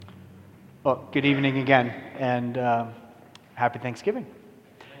Well, good evening again, and happy Thanksgiving.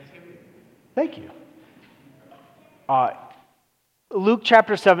 Thank you. Uh, Luke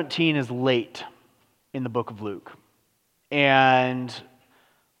chapter 17 is late in the book of Luke, and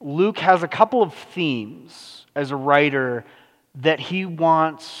Luke has a couple of themes as a writer that he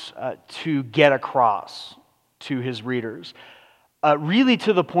wants to get across to his readers. Really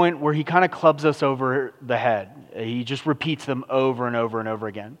to the point where he kind of clubs us over the head. He just repeats them over and over and over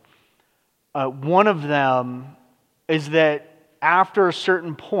again. One of them is that after a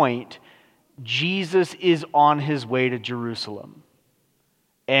certain point, Jesus is on his way to Jerusalem.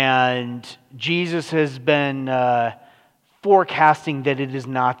 And Jesus has been forecasting that it is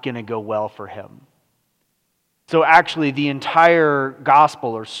not going to go well for him. So actually, the entire gospel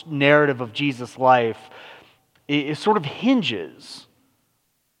or narrative of Jesus' life it sort of hinges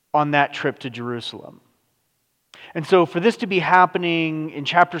on that trip to Jerusalem. And so for this to be happening in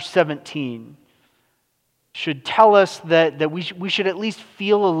chapter 17 should tell us that we should at least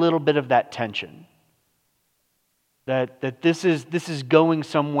feel a little bit of that tension. That this is going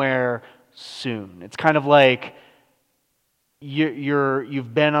somewhere soon. It's kind of like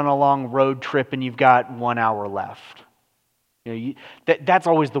you've been on a long road trip and you've got 1 hour left. That's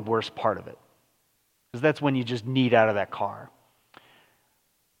always the worst part of it. Because that's when you just need out of that car.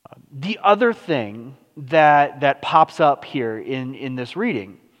 The other thing that pops up here in this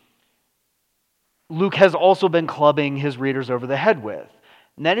reading, Luke has also been clubbing his readers over the head with.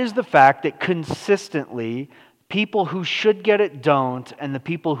 And that is the fact that consistently, people who should get it don't, and the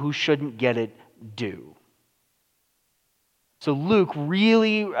people who shouldn't get it do. So Luke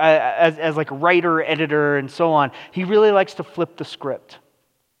really, as like a writer, editor, and so on, he really likes to flip the script.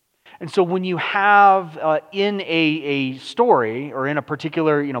 And so when you have in a story or in a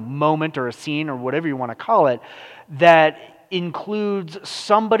particular moment or a scene or whatever you want to call it, that includes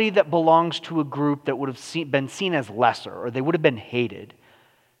somebody that belongs to a group that would have been seen as lesser or they would have been hated,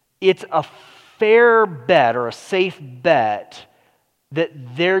 it's a fair bet or a safe bet that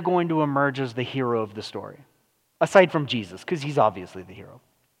they're going to emerge as the hero of the story, aside from Jesus, because he's obviously the hero.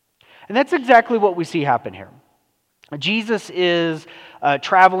 And that's exactly what we see happen here. Jesus is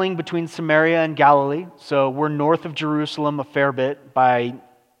traveling between Samaria and Galilee, so we're north of Jerusalem a fair bit by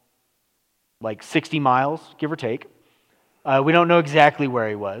like 60 miles, give or take. We don't know exactly where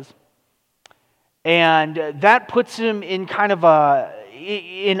he was. And that puts him in kind of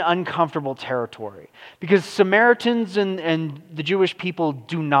in uncomfortable territory, because Samaritans and the Jewish people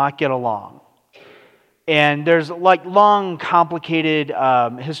do not get along. And there's like long, complicated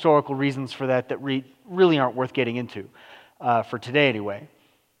historical reasons for that really aren't worth getting into for today anyway.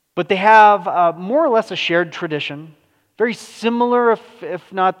 But they have more or less a shared tradition, very similar,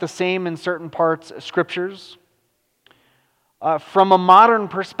 if not the same in certain parts, scriptures. From a modern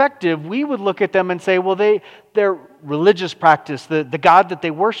perspective, we would look at them and say, well, their religious practice, the God that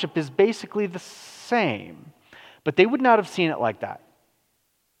they worship is basically the same. But they would not have seen it like that.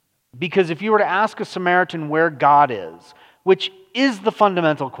 Because if you were to ask a Samaritan where God is, which is the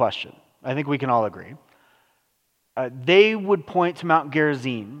fundamental question, I think we can all agree, they would point to Mount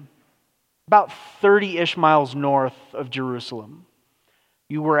Gerizim, about 30-ish miles north of Jerusalem.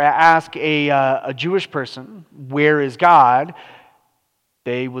 You were to ask a Jewish person, where is God?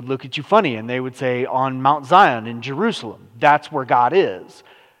 They would look at you funny and they would say, on Mount Zion in Jerusalem. That's where God is.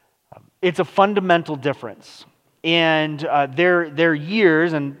 It's a fundamental difference. And their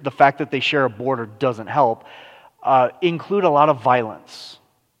years, and the fact that they share a border doesn't help, include a lot of violence.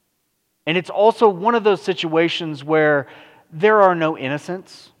 And it's also one of those situations where there are no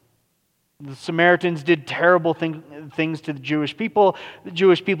innocents. The Samaritans did terrible things to the Jewish people. The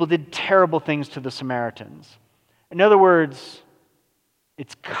Jewish people did terrible things to the Samaritans. In other words,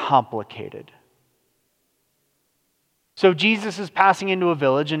 it's complicated. So Jesus is passing into a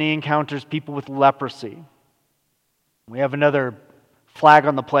village and he encounters people with leprosy. We have another flag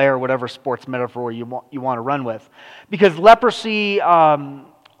on the play or whatever sports metaphor you want to run with. Because leprosy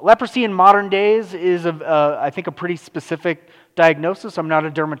in modern days is, I think, a pretty specific diagnosis. I'm not a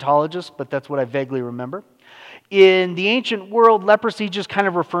dermatologist, but that's what I vaguely remember. In the ancient world, leprosy just kind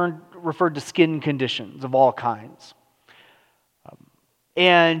of referred to skin conditions of all kinds.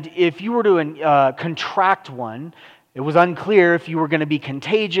 And if you were to contract one, it was unclear if you were going to be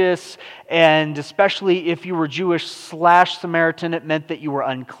contagious, and especially if you were Jewish/Samaritan, it meant that you were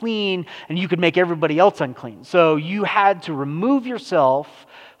unclean, and you could make everybody else unclean. So you had to remove yourself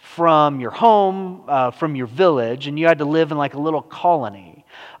from your home, from your village, and you had to live in like a little colony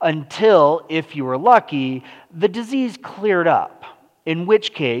until, if you were lucky, the disease cleared up, in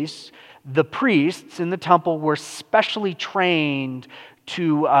which case the priests in the temple were specially trained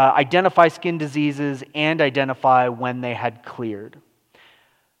to identify skin diseases and identify when they had cleared.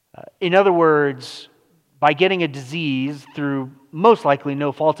 In other words, by getting a disease through most likely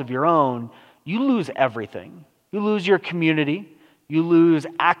no fault of your own, you lose everything. You lose your community. You lose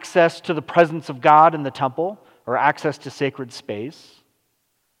access to the presence of God in the temple or access to sacred space.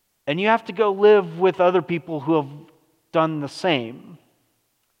 And you have to go live with other people who have done the same.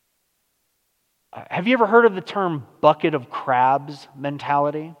 Have you ever heard of the term bucket of crabs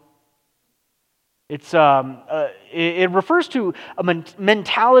mentality? It refers to a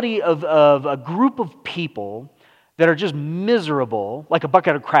mentality of a group of people that are just miserable, like a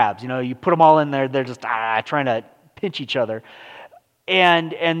bucket of crabs. You know, you put them all in there, they're just trying to pinch each other.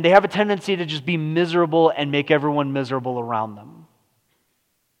 And they have a tendency to just be miserable and make everyone miserable around them.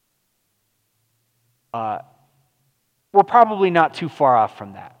 We're probably not too far off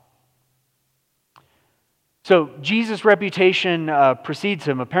from that. So Jesus' reputation precedes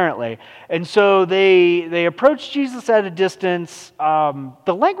him, apparently. And so they approach Jesus at a distance.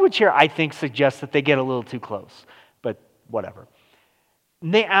 The language here, I think, suggests that they get a little too close, but whatever.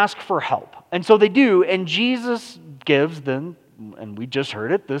 And they ask for help. And so they do, and Jesus gives them, and we just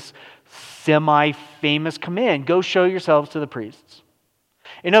heard it, this semi-famous command: go show yourselves to the priests.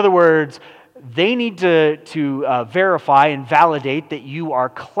 In other words, they need to verify and validate that you are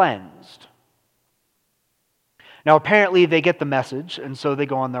cleansed. Now, apparently, they get the message, and so they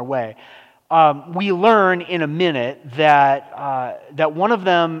go on their way. We learn in a minute that one of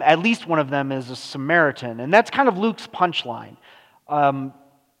them, at least one of them, is a Samaritan, and that's kind of Luke's punchline.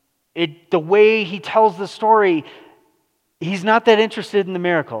 The way he tells the story, he's not that interested in the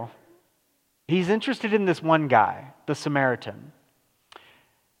miracle. He's interested in this one guy, the Samaritan.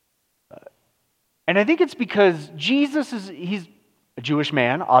 And I think it's because he's a Jewish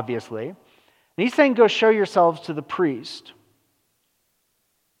man, obviously. And he's saying, go show yourselves to the priest.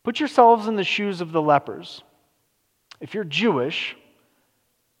 Put yourselves in the shoes of the lepers. If you're Jewish,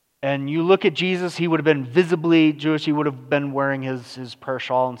 and you look at Jesus, he would have been visibly Jewish, he would have been wearing his prayer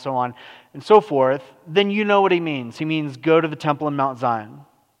shawl and so on and so forth, then you know what he means. He means go to the temple in Mount Zion.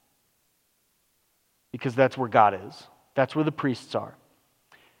 Because that's where God is. That's where the priests are.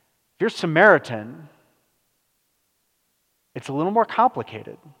 If you're Samaritan, it's a little more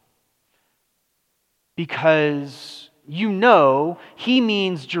complicated. Because you know he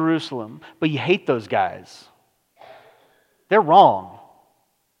means Jerusalem, but you hate those guys. They're wrong.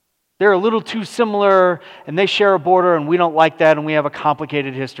 They're a little too similar, and they share a border, and we don't like that, and we have a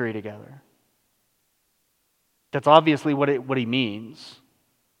complicated history together. That's obviously what he means.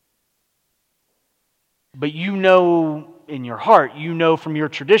 But you know in your heart, you know from your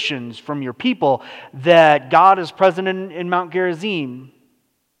traditions, from your people, that God is present in Mount Gerizim.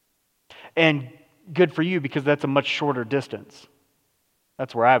 And good for you, because that's a much shorter distance.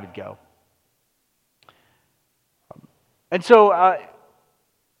 That's where I would go. And so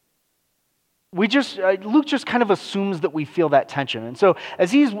Luke just kind of assumes that we feel that tension. And so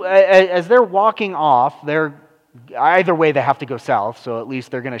as they're walking off, either way they have to go south, so at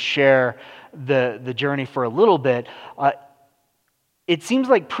least they're going to share the journey for a little bit. It seems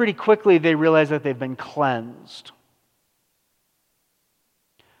like pretty quickly they realize that they've been cleansed.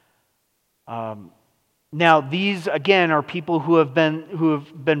 Now, these, again, are people who have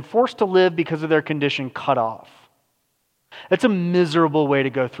been forced to live because of their condition cut off. That's a miserable way to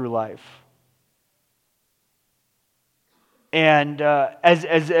go through life. And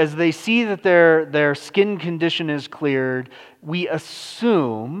as they see that their skin condition is cleared, we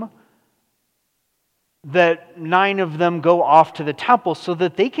assume that 9 of them go off to the temple so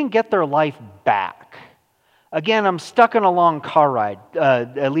that they can get their life back. Again, I'm stuck on a long car ride,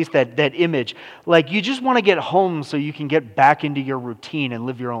 at least that image. Like, you just want to get home so you can get back into your routine and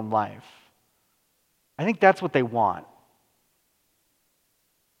live your own life. I think that's what they want.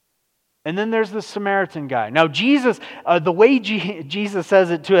 And then there's the Samaritan guy. Now, Jesus, the way Jesus says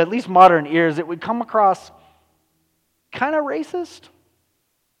it to at least modern ears, it would come across kind of racist.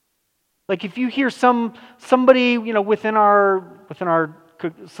 Like, if you hear somebody, within our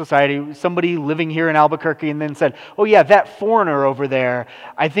society, somebody living here in Albuquerque, and then said, oh yeah, that foreigner over there,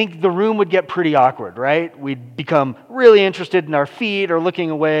 I think the room would get pretty awkward, right? We'd become really interested in our feet or looking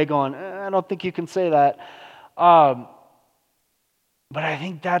away going, I don't think you can say that. But I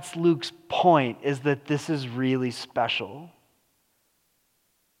think that's Luke's point, is that this is really special.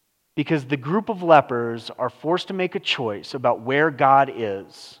 Because the group of lepers are forced to make a choice about where God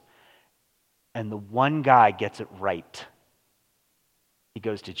is, and the one guy gets it right. He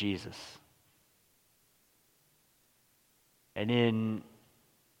goes to Jesus. And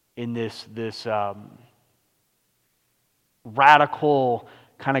in this radical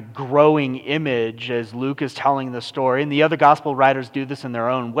kind of growing image as Luke is telling the story, and the other gospel writers do this in their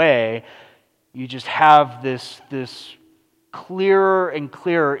own way. You just have this clearer and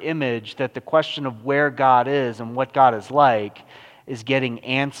clearer image that the question of where God is and what God is like is getting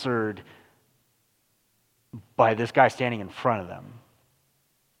answered by this guy standing in front of them.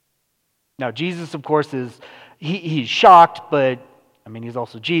 Now, Jesus, of course, he's shocked, but I mean, he's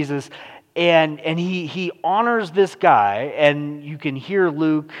also Jesus. And he honors this guy, and you can hear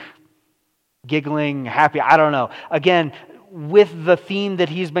Luke giggling, happy, I don't know. Again, with the theme that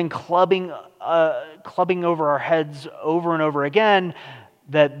he's been clubbing over our heads over and over again,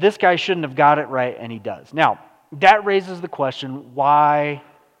 that this guy shouldn't have got it right, and he does. Now, that raises the question, why?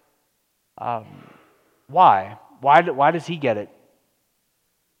 Why does he get it?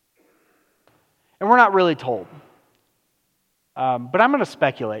 And we're not really told. But I'm going to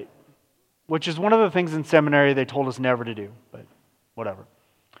speculate, which is one of the things in seminary they told us never to do, but whatever.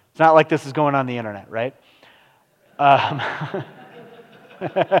 It's not like this is going on the internet, right? Yeah,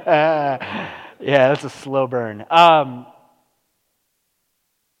 that's a slow burn.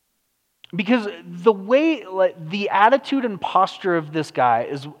 Because the attitude and posture of this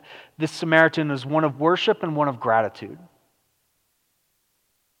Samaritan is one of worship and one of gratitude.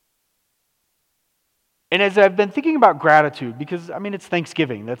 And as I've been thinking about gratitude, because, I mean, it's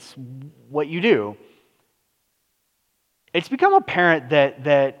Thanksgiving, that's what you do, it's become apparent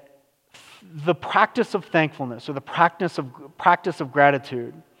that the practice of thankfulness or the practice of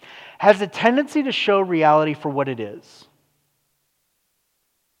gratitude has a tendency to show reality for what it is.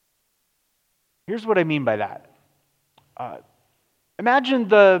 Here's what I mean by that. Imagine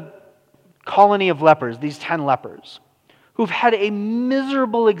the colony of lepers, these 10 lepers, who've had a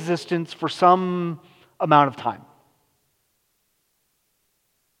miserable existence for some amount of time.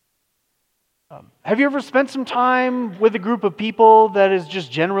 Have you ever spent some time with a group of people that is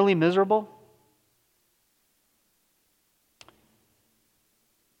just generally miserable?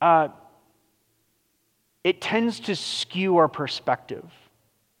 It tends to skew our perspective.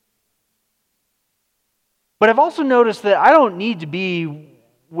 But I've also noticed that I don't need to be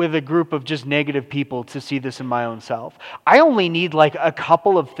with a group of just negative people to see this in my own self. I only need like a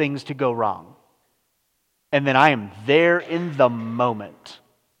couple of things to go wrong. And then I am there in the moment.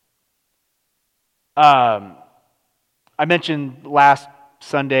 I mentioned last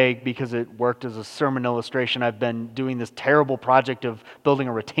Sunday, because it worked as a sermon illustration, I've been doing this terrible project of building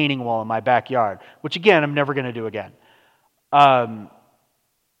a retaining wall in my backyard, which again, I'm never going to do again. So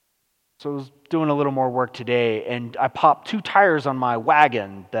I was doing a little more work today, and I popped 2 tires on my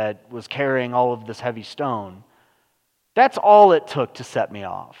wagon that was carrying all of this heavy stone. That's all it took to set me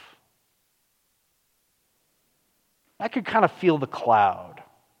off. I could kind of feel the cloud.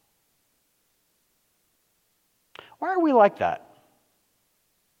 Why are we like that?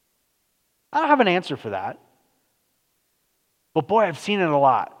 I don't have an answer for that. But boy, I've seen it a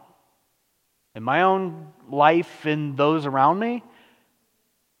lot. In my own life and those around me,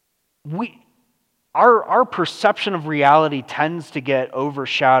 our perception of reality tends to get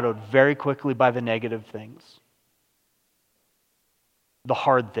overshadowed very quickly by the negative things. The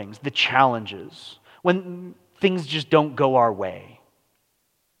hard things, the challenges, when things just don't go our way.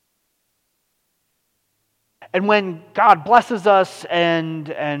 And when God blesses us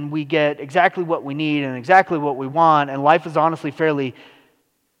and we get exactly what we need and exactly what we want, and life is honestly fairly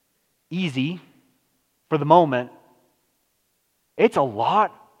easy for the moment, it's a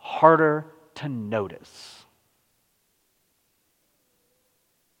lot harder to notice.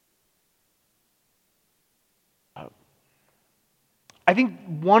 I think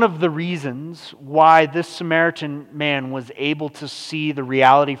one of the reasons why this Samaritan man was able to see the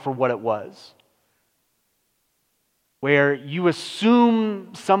reality for what it was, where you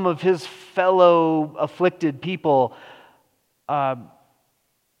assume some of his fellow afflicted people,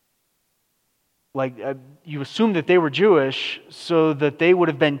 you assume that they were Jewish, so that they would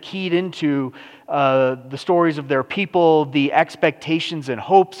have been keyed into the stories of their people, the expectations and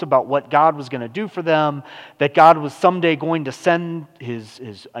hopes about what God was going to do for them, that God was someday going to send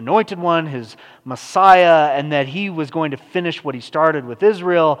his anointed one, his Messiah, and that he was going to finish what he started with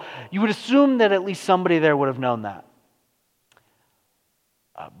Israel. You would assume that at least somebody there would have known that.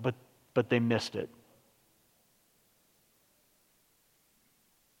 But they missed it.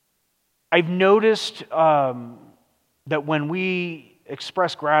 I've noticed that when we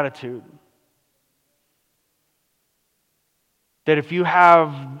express gratitude, that if you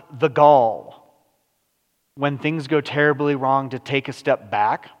have the gall, when things go terribly wrong, to take a step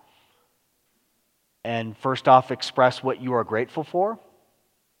back and first off express what you are grateful for,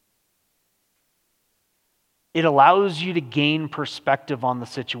 It allows you to gain perspective on the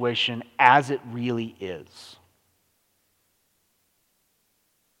situation as it really is.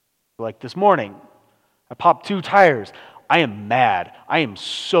 Like this morning, I popped 2 tires. I am mad. I am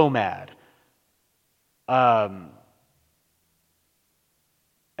so mad. And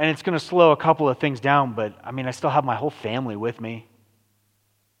it's going to slow a couple of things down, but I still have my whole family with me.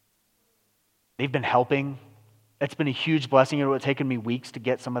 They've been helping. It's been a huge blessing. It would have taken me weeks to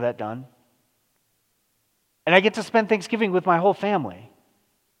get some of that done. And I get to spend Thanksgiving with my whole family.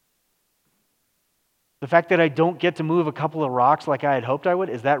 The fact that I don't get to move a couple of rocks like I had hoped I would,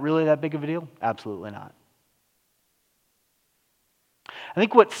 is that really that big of a deal? Absolutely not. I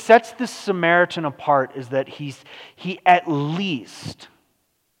think what sets this Samaritan apart is that he at least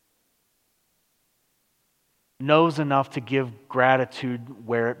knows enough to give gratitude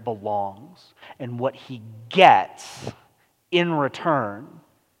where it belongs. And what he gets in return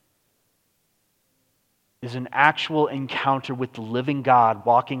is an actual encounter with the living God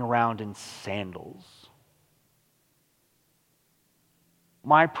walking around in sandals.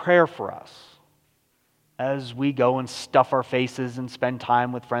 My prayer for us as we go and stuff our faces and spend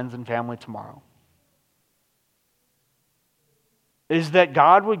time with friends and family tomorrow is that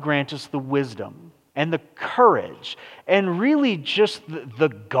God would grant us the wisdom and the courage and really just the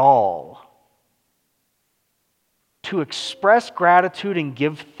gall to express gratitude and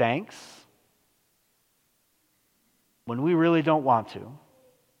give thanks when we really don't want to.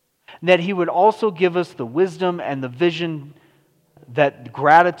 And that He would also give us the wisdom and the vision that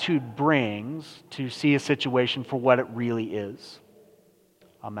gratitude brings to see a situation for what it really is.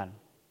 Amen.